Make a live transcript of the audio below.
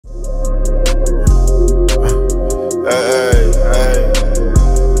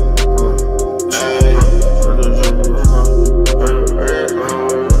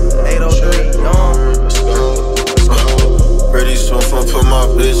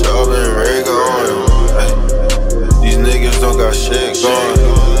myself and rig on him. Ay, these niggas don't got shit going.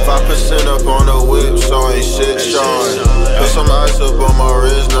 5% up on the whip, so ain't shit showing. Put some ice up on my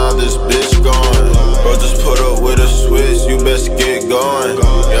wrist, now this bitch gone. Bro, just put up with a switch, you best get going.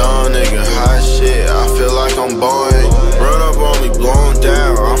 Young nigga, hot shit, I feel like I'm Boeing. Run up on me, blown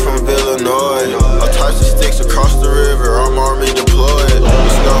down, I'm from Illinois. All types of sticks across the river, I'm army deployed.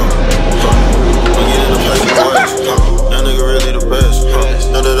 Let's go. We get in the place of boys. That nigga really the best.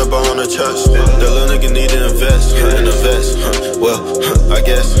 Now that up on the chest, that little nigga need to invest in the vest. Well, I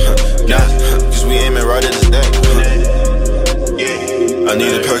guess not, cause we aiming right at his neck. I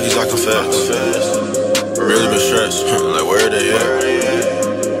need the perkies, I confess. Really been stressed, like where they at?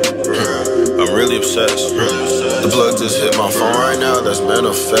 I'm really obsessed. The plug just hit my phone right now, that's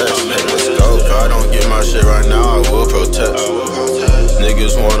manifest. Hey, let's go. If I don't get my shit right now, I will protest.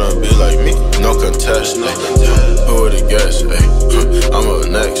 Niggas wanna be like me, no contest. Who would've guessed?